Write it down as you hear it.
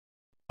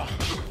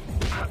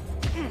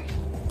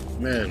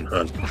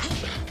Manhunt.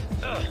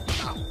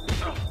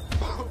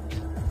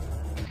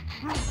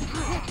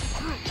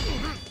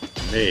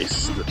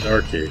 Mace, the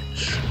Dark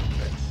Age.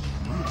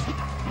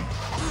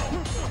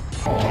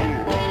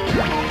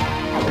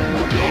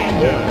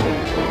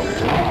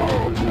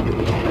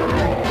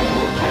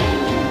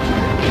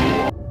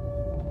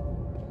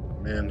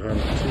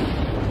 Manhunt 2.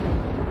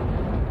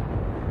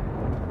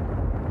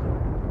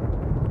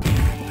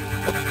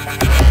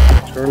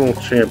 Eternal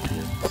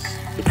Champions,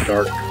 the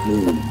Dark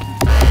Moon.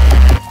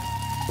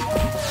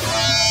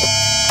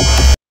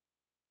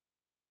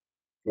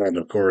 And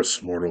of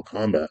course, Mortal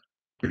Kombat.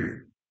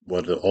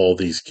 What do all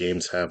these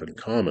games have in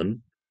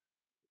common?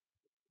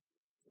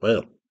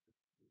 Well,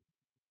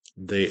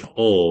 they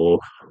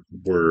all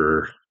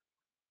were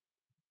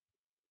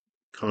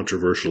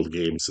controversial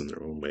games in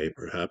their own way,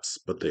 perhaps,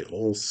 but they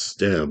all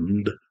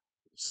started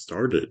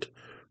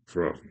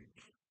from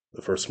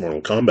the first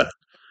Mortal Kombat.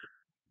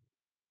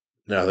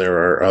 Now, there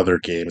are other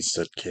games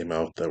that came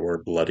out that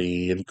were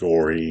bloody and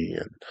gory,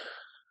 and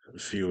a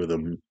few of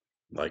them,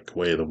 like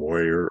Way of the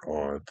Warrior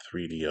on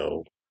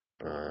 3DO,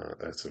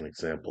 that's an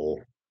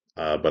example.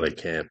 But I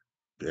can't,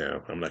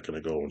 I'm not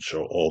going to go and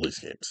show all these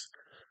games.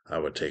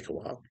 That would take a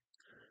while.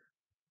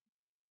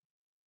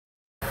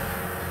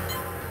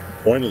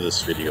 The point of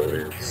this video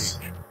is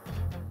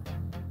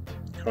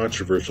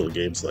controversial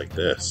games like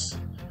this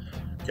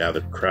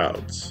gathered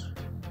crowds,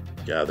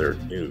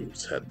 gathered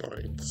news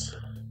headlines.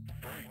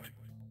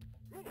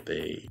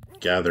 They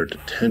gathered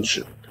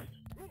attention.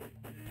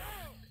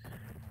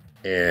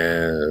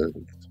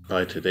 And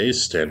by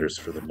today's standards,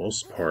 for the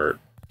most part,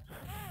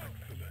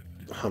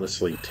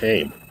 honestly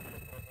tame.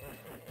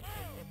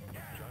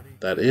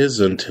 That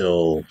is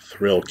until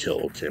Thrill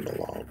Kill came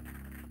along.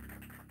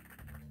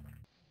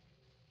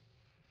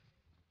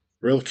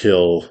 Thrill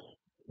Kill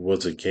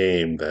was a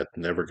game that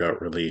never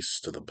got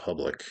released to the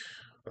public,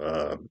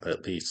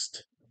 at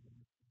least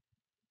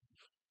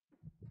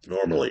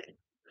normally.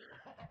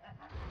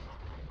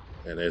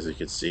 And as you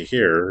can see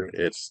here,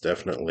 it's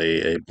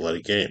definitely a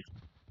bloody game.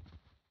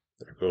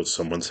 There goes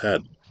someone's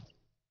head.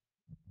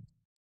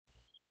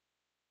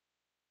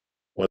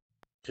 What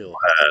Kill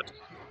had,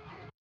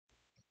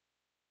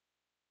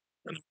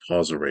 and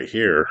pause it right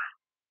here,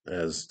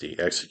 as the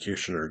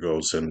executioner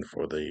goes in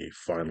for the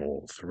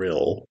final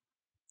thrill,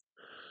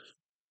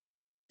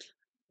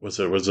 was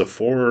a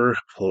four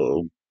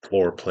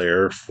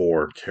player,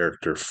 4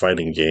 character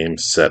fighting game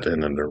set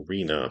in an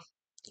arena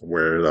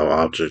where the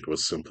object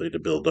was simply to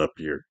build up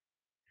your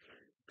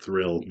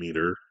thrill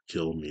meter,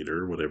 kill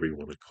meter, whatever you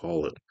want to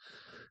call it,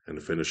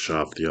 and finish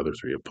off the other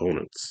 3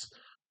 opponents.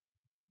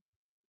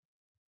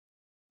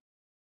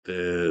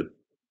 The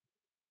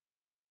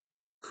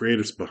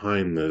creators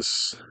behind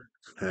this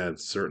had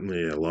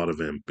certainly a lot of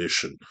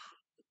ambition,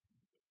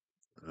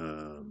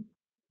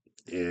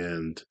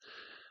 and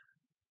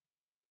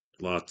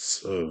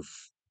lots of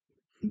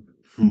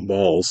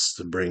balls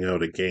to bring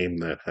out a game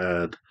that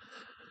had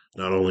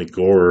not only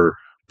gore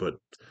but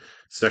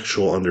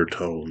sexual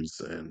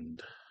undertones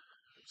and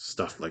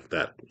stuff like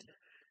that.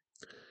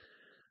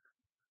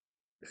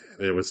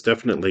 It was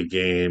definitely a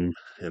game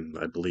in,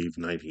 I believe,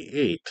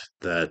 98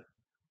 that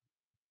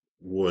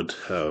would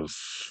have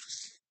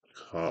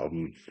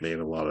made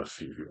a lot of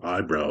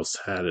eyebrows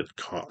had it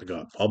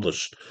got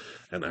published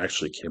and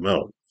actually came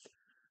out.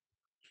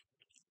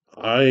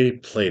 I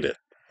played it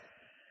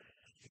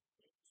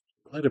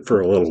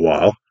for a little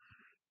while,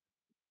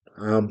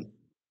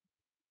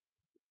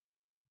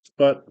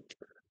 but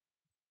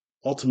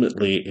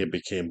ultimately it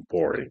became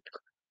boring,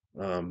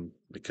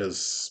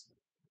 because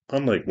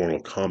unlike Mortal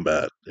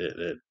Kombat,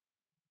 it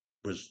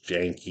was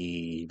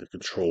janky, the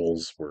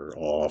controls were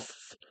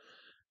off.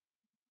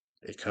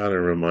 It kind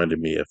of reminded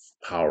me of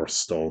Power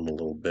Stone a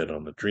little bit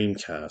on the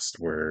Dreamcast,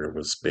 where it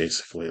was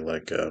basically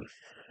like a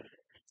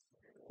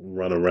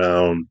run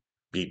around,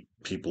 beat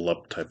people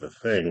up type of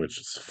thing, which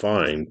is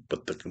fine,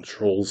 but the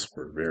controls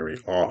were very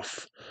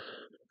off.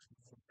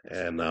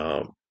 And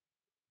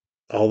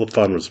all the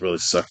fun was really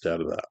sucked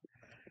out of that.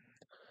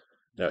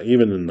 Now,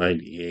 even in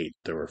 98,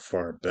 there were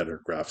far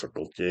better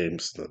graphical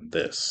games than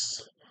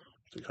this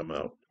to come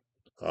out.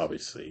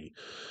 Obviously,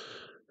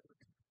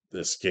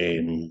 this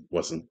game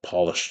wasn't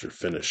polished or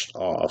finished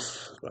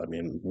off. I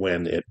mean,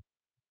 when it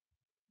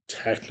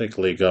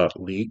technically got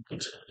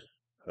leaked,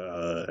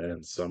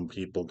 and some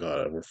people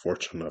were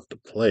fortunate enough to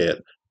play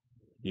it,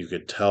 you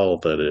could tell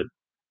that it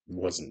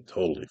wasn't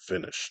totally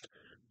finished.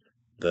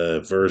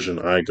 The version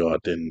I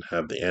got didn't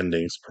have the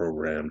endings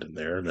programmed in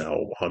there. Now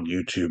on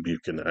YouTube, you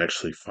can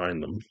actually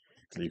find them.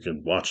 You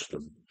can watch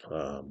them.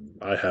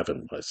 I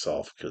haven't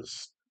myself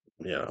because,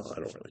 I don't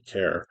really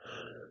care.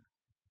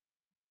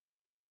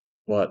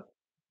 But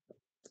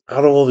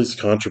out of all these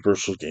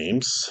controversial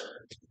games,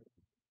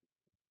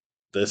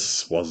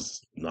 this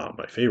was not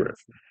my favorite.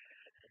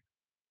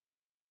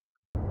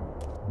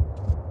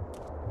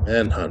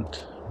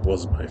 Manhunt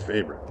was my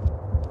favorite.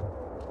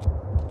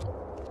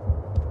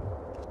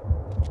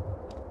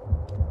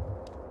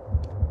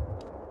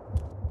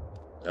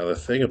 Now, the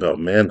thing about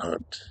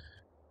Manhunt,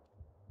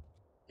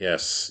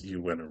 yes,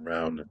 you went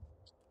around and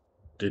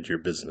did your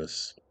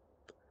business.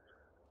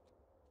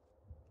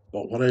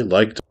 But what I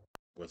liked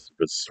was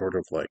sort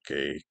of like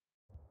a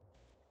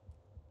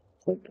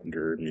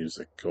under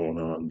music going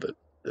on,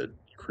 the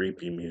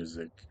creepy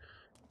music.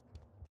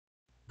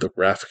 The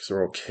graphics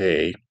are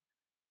okay,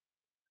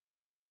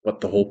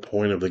 but the whole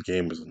point of the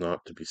game was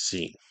not to be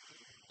seen,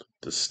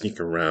 to sneak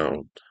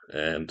around.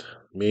 And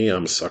me,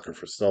 I'm a sucker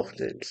for stealth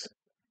games.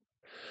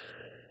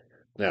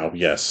 Now,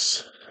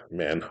 yes,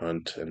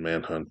 Manhunt and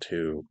Manhunt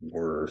 2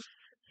 were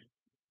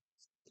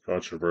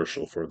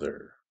controversial for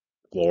their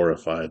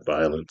glorified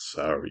violence,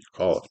 however you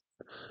call it.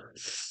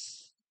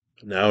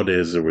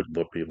 Nowadays, it would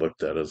be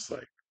looked at as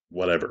like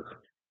whatever,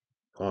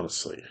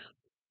 honestly.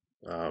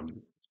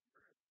 Um,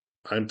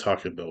 I'm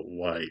talking about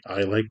why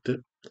I liked it,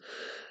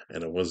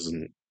 and it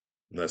wasn't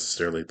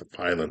necessarily the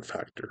violent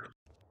factor.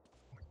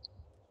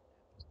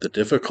 The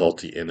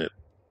difficulty in it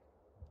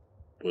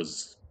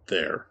was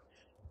there.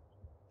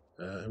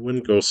 I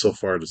wouldn't go so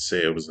far to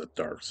say it was a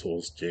Dark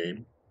Souls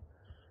game,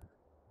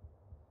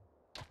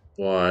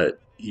 but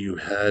you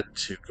had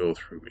to go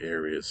through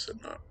areas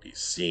and not be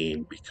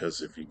seen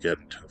because if you get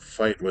into a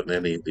fight with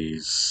any of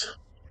these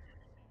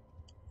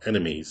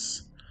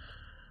enemies,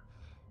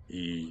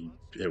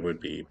 it would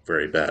be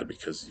very bad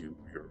because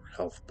your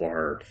health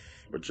bar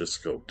would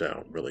just go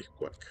down really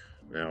quick.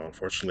 Now,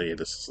 unfortunately,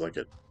 this is like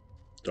a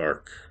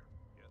dark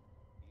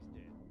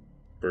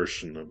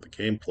version of the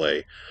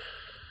gameplay.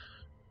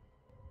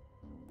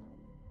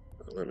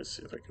 Let me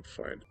see if I can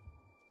find it.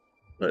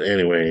 But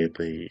anyway,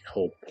 the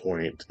whole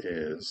point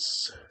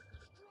is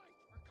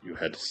you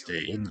had to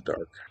stay in the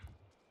dark.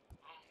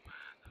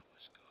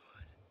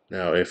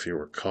 Now, if you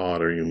were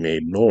caught or you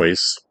made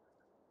noise,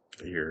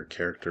 your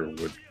character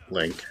would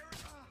blink,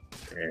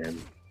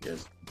 and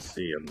as you can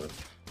see on the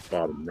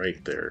bottom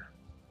right there,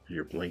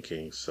 you're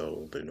blinking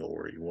so they know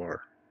where you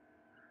are.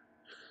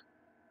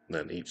 And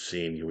then each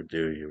scene you would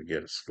do, you would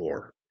get a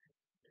score.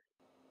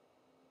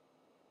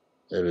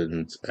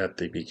 And at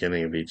the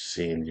beginning of each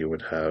scene, you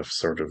would have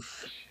sort of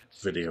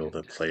video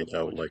that played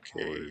out like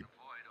a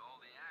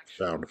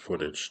found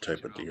footage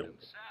type of deal.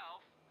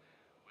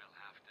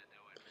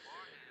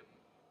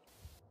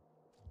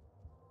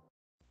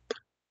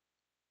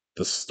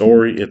 The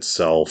story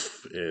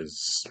itself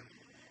is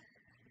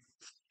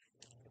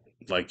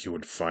like you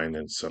would find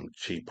in some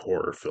cheap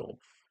horror film.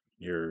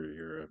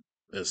 You're a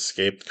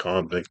escaped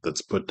convict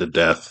that's put to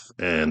death,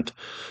 and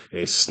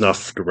a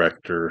snuff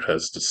director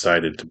has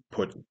decided to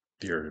put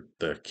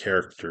the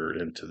character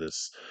into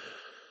this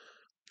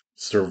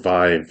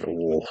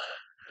survival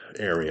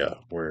area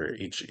where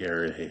each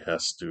area he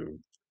has to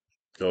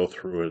go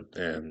through it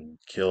and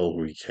kill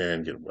who he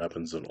can, get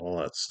weapons and all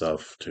that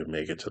stuff to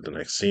make it to the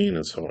next scene,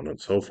 and so on and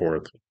so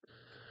forth.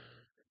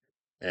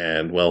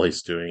 And while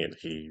he's doing it,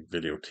 he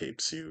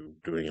videotapes you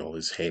doing all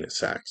these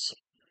heinous acts.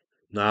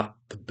 Not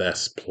the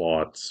best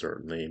plot,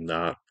 certainly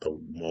not the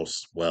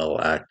most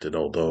well acted,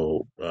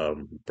 although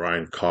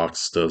Brian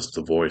Cox does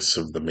the voice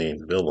of the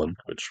main villain,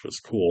 which was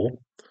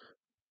cool.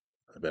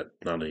 I bet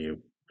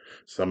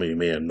some of you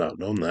may have not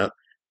known that.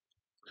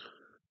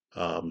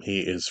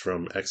 He is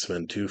from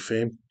X-Men 2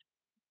 fame,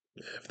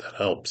 if that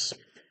helps.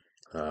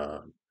 Uh,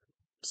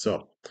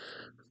 so,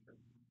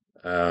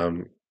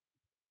 um,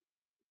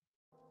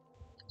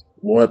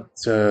 what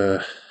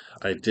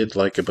I did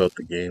like about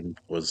the game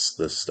was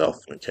the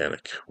stealth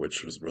mechanic,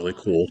 which was really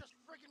cool.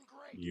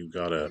 You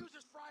gotta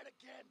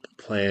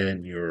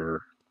plan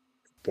your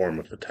form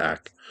of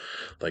attack.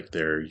 Like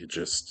there, you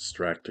just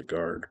distract a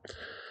guard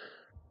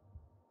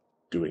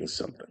doing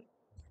something.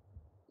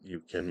 You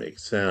can make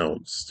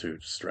sounds to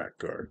distract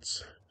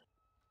guards.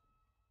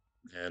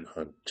 And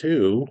Hunt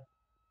 2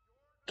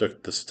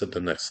 took this to the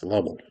next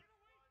level.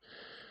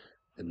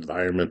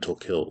 Environmental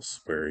kills,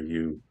 where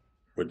you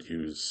would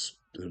use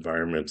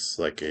environments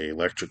like a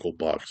electrical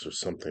box or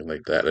something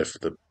like that if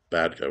the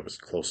bad guy was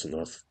close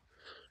enough,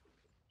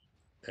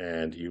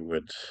 and you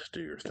would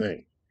do your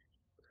thing.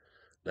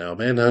 Now,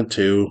 Manhunt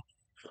 2,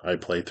 I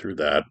played through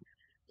that,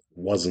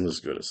 wasn't as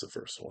good as the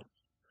first one.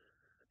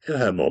 It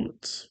had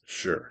moments,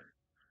 sure.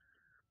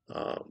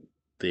 Um,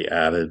 the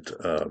added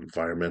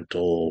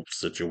environmental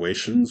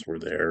situations were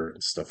there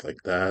and stuff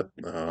like that.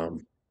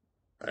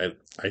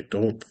 I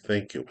don't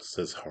think it was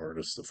as hard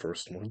as the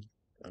first one.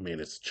 I mean,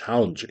 it's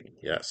challenging,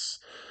 yes,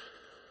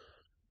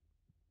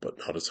 but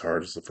not as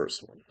hard as the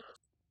first one.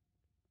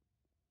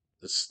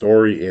 The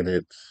story in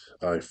it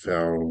I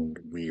found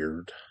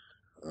weird.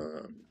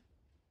 Um,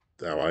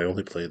 Now, I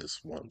only played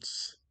this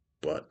once,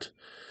 but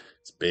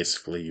it's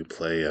basically you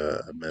play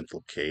a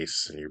mental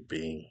case and you're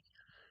being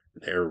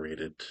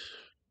narrated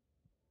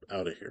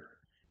out of here.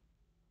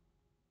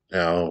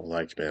 Now,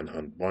 like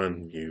Manhunt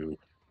 1, you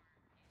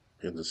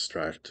can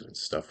distract and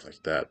stuff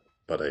like that,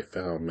 but I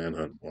found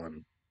Manhunt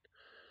 1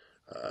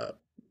 uh,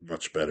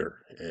 much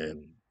better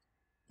in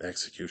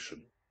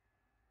execution,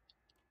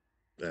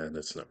 and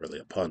it's not really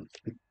a pun.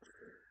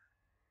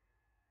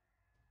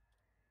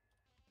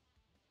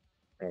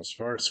 As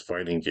far as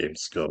fighting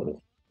games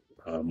go,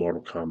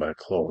 Mortal Kombat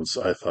clones,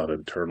 I thought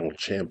Eternal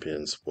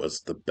Champions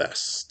was the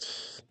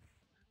best.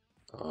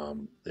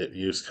 It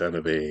used kind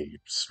of a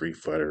Street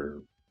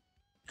Fighter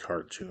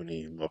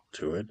cartoony look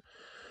to it.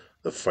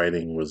 The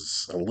fighting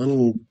was a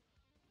little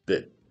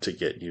bit to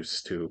get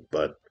used to,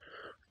 but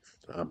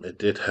it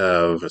did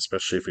have,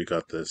 especially if you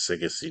got the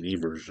Sega CD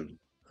version,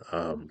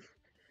 um,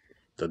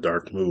 the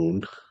Dark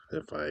Moon,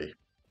 if I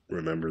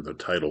remember the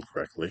title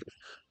correctly.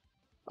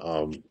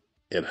 Um,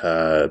 it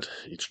had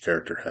each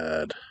character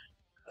had,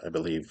 I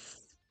believe,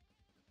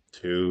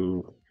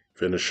 two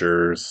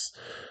finishers.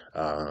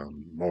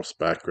 Most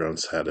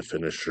backgrounds had a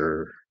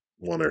finisher,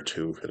 one or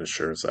two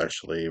finishers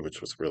actually,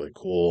 which was really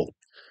cool.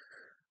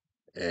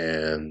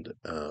 And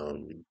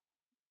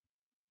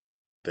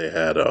they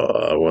had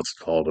what's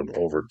called an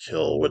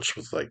overkill, which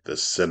was like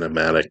this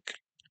cinematic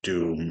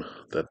doom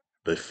that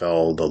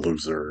befell the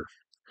loser.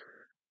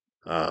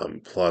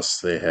 Plus,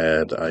 they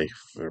had, I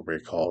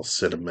recall,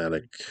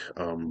 cinematic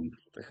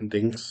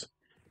endings.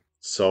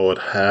 So it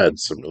had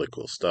some really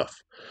cool stuff.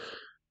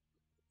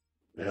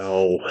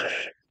 Now,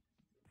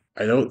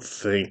 I don't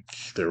think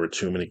there were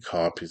too many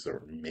copies that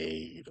were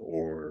made,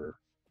 or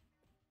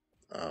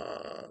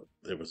uh,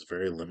 it was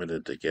very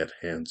limited to get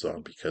hands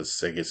on because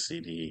Sega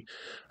CD,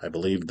 I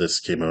believe this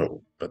came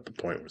out at the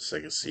point where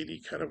Sega CD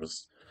kind of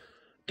was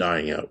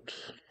dying out.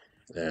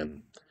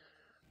 And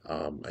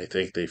I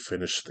think they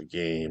finished the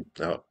game.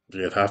 Now,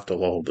 you'd have to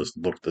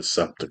look this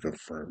up to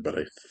confirm, but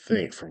I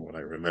think from what I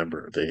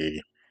remember,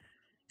 they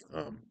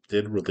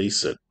did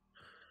release it,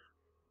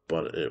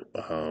 but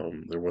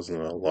there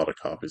wasn't a lot of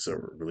copies that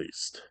were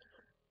released.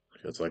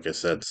 Because, like I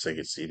said,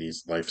 Sega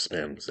CD's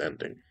lifespan was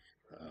ending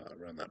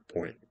around that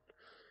point.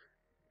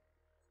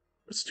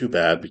 It's too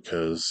bad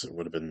because it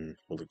would have been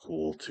really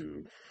cool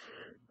to.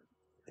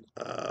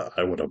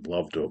 I would have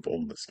loved to have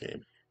owned this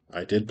game.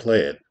 I did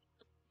play it.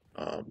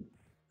 Of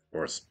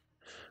course,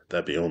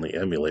 that'd be only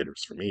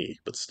emulators for me,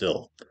 but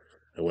still,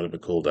 it would have been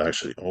cool to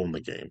actually own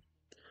the game.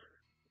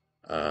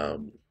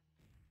 Um,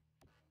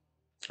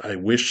 I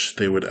wish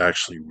they would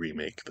actually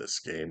remake this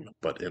game,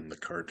 but in the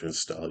cartoon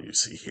style you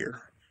see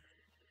here.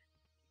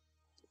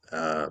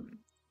 Um,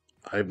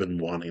 I've been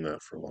wanting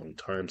that for a long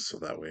time, so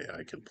that way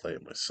I can play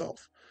it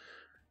myself.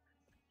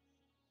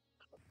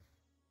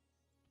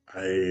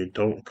 I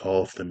don't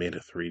recall if they made a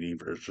 3D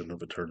version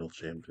of Eternal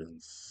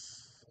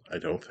Champions. I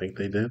don't think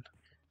they did,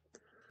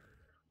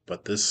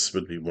 but this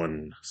would be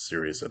one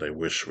series that I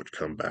wish would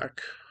come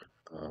back.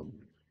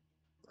 Um,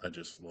 I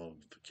just love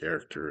the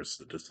characters,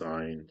 the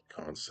design,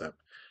 concept.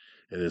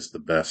 It is the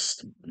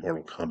best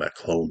Mortal Kombat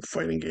clone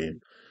fighting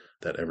game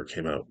that ever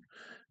came out.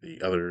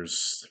 The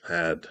others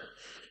had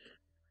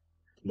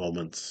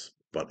moments,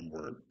 but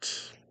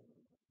weren't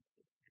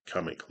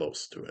coming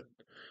close to it.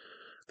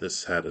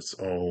 This had its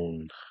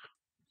own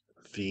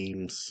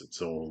themes,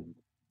 its own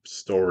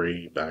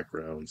story,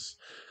 backgrounds,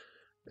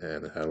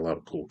 and it had a lot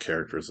of cool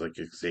characters like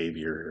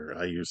Xavier.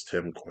 I used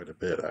him quite a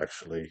bit,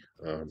 actually.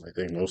 I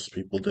think most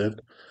people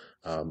did.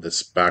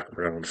 This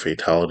background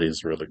fatality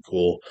is really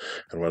cool,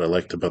 and what I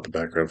liked about the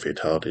background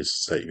fatalities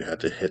is that you had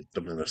to hit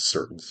them in a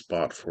certain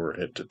spot for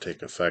it to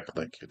take effect.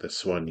 Like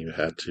this one, you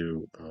had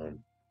to.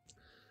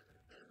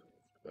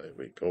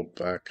 We go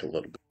back a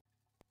little bit.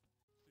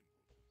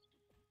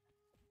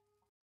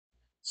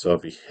 So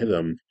if you hit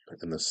them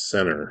in the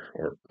center,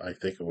 or I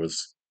think it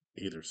was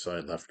either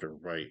side, left or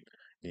right,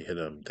 you hit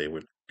them, they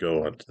would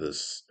go onto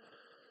this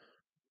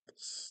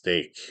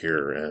stake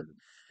here, and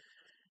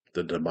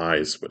the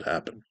demise would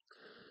happen.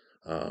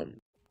 Um,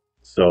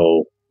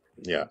 so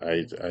yeah,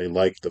 I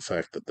like the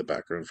fact that the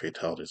background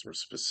fatalities were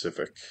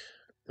specific,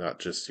 not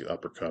just you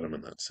uppercut them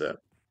and that's it,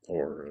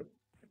 or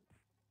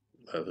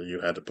you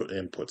had to put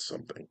input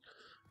something.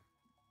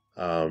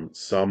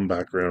 Some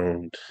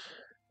backgrounds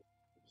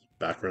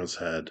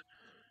had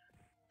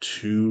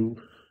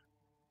two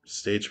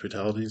stage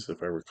fatalities,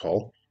 if I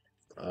recall.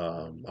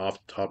 Off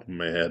the top of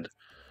my head,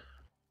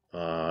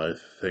 I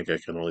think I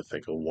can only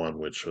think of one,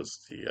 which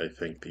was I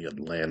think the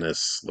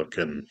Atlantis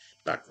looking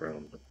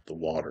background with the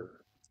water,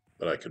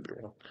 but I could be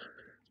wrong.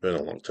 It's been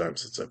a long time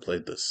since I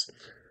played this.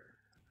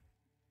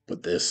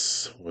 But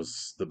this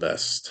was the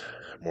best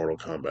Mortal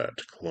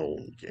Kombat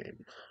clone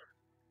game.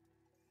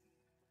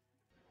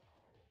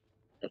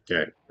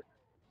 Okay,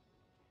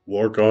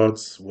 War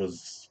Gods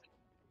was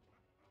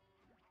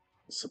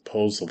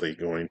supposedly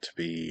going to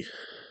be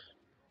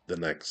the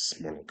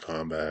next Mortal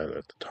Kombat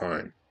at the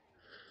time.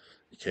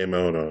 It came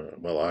out on,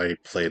 well, I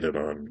played it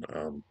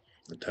on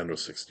Nintendo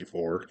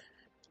 64.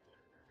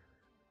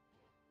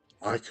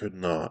 I could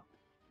not.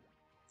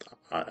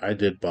 I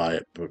did buy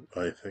it, but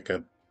I think I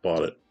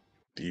bought it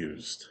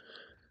used.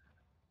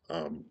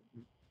 Um,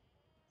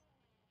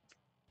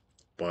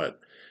 but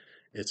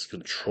its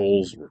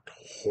controls were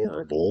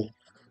horrible,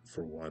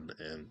 for one,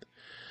 and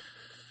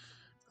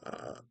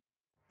uh,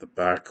 the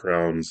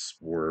backgrounds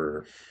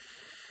were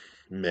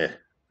meh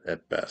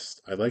at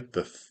best. I like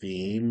the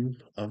theme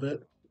of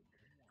it,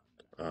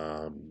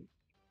 um,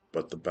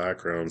 but the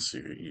backgrounds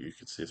you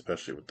can see,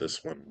 especially with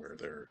this one,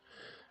 where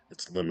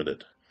it's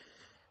limited.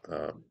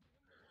 Um,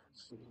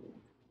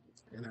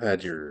 it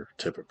had your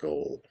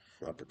typical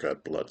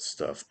uppercut blood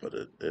stuff, but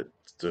it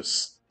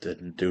just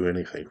didn't do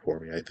anything for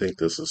me. I think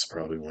this is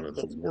probably one of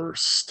the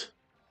worst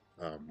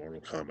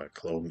Mortal Kombat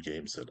clone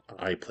games that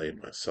I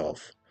played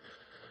myself.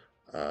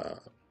 Uh,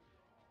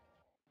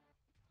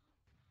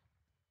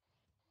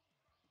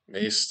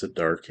 Ace the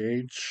Dark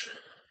Age,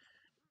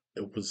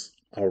 it was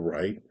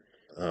alright.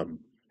 Um,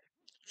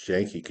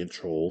 Janky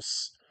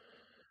controls.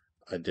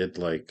 I did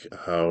like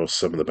how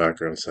some of the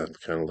backgrounds had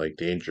kind of like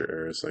danger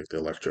areas, like the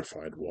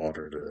electrified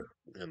water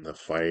in the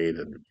fight,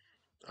 and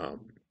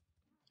um,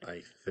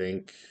 I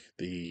think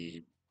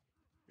the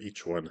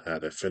each one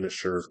had a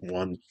finisher,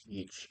 one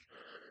each.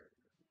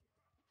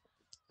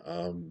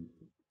 Um,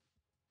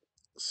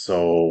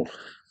 so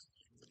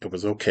it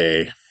was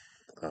okay.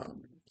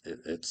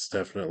 It's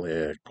definitely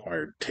an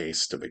acquired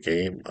taste of a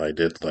game. I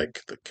did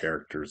like the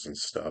characters and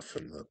stuff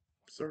and the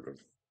sort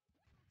of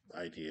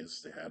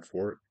ideas they had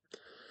for it.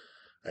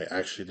 I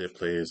actually did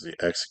play as the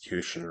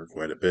Executioner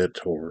quite a bit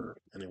over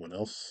anyone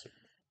else.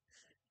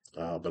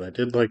 But I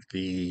did like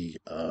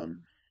that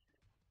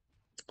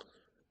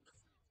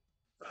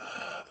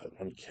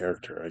one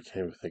character. I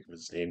can't even think of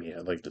his name. He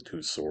had like the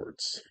two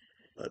swords.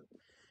 But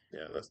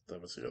yeah,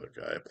 that was the other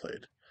guy I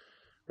played.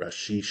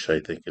 Rashish, I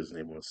think his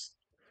name was.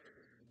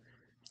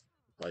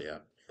 But yeah,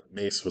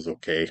 Mace was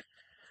okay.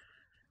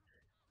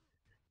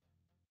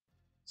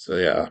 So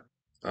yeah,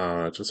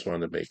 I just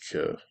wanted to make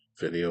a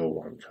video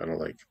on kind of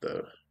like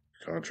the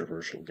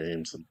controversial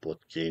games and blip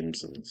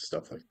games and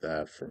stuff like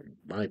that from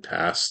my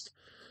past.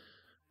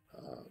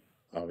 Uh,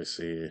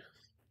 Obviously,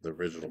 the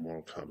original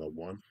Mortal Kombat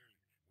 1,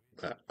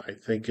 I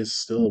think is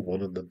still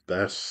one of the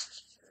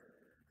best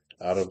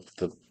out of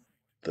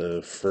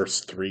the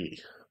first three,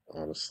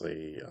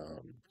 honestly,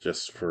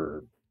 just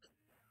for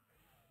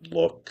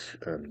look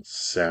and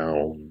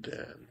sound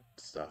and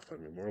stuff. I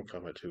mean, Mortal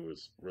Kombat 2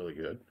 was really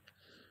good,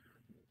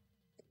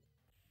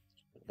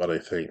 but I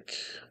think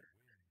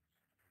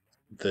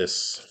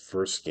this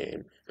first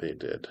game they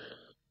did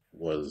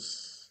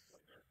was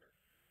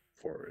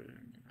for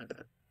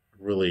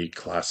really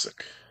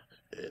classic.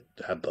 It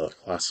had the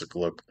classic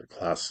look, the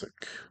classic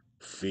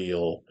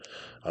feel.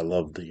 I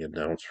love the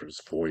announcer's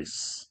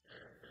voice.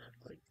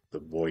 Like the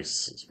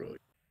voice is really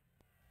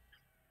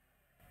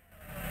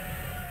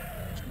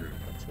screwed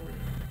up for you.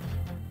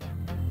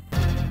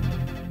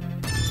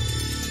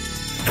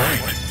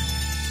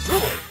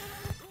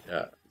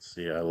 Yeah,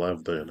 see, I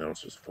love the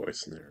announcer's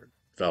voice in there. It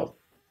felt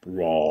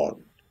raw,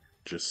 and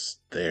just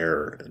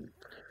there. And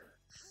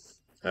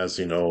as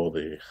you know,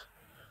 the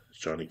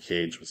Johnny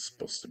Cage was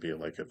supposed to be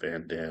like a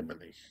Van Damme,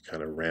 and he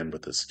kind of ran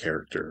with this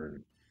character,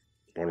 and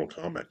Mortal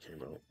Kombat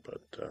came out.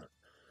 But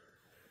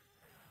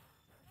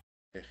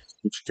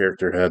each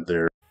character had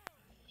their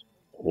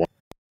one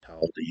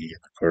fatality.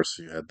 And of course,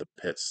 you had the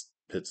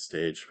pit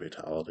stage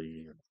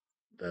fatality,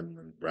 and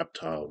then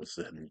Reptile was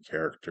the hidden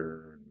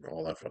character, and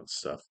all that fun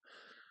stuff.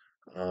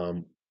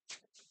 Um,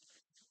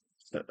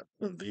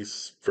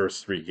 these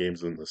first three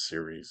games in the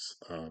series,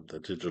 the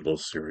digital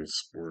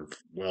series, were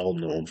well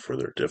known for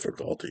their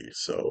difficulty.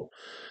 So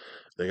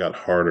they got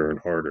harder and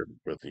harder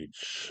with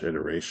each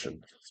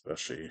iteration,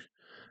 especially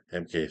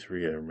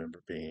MK3. I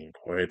remember being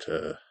quite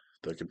the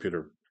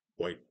computer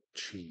white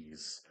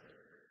cheese.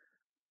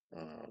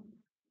 Um,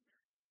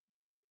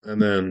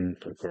 and then,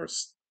 of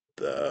course,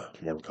 the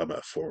Mortal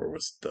Kombat 4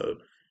 was the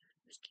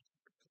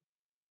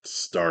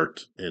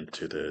start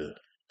into the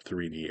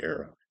 3D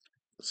era.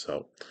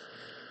 So,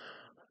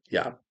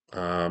 yeah,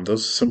 those are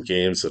some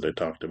games that I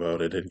talked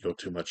about. I didn't go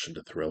too much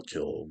into Thrill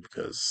Kill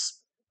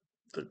because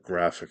the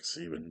graphics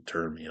even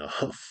turned me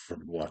off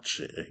from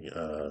looking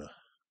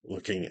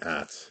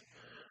at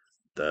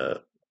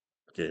the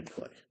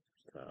gameplay.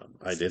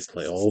 I did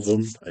play all of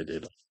them. I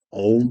did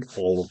own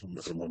all of them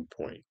at one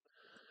point,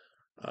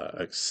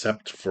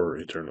 except for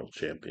Eternal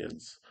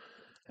Champions.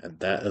 And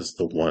that is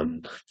the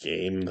one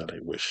game that I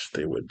wish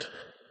they would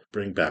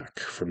bring back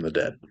from the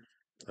dead.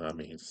 I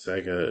mean,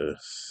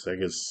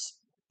 Sega's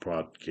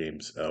brought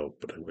games out,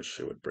 but I wish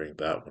they would bring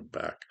that one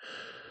back.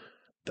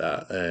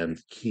 That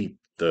and keep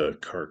the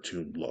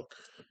cartoon look.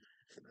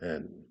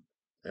 And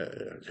I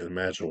can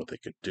imagine what they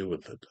could do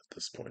with it at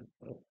this point.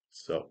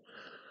 So,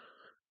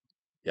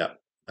 yeah,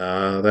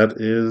 that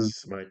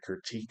is my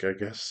critique, I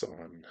guess,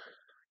 on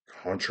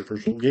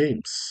controversial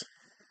games.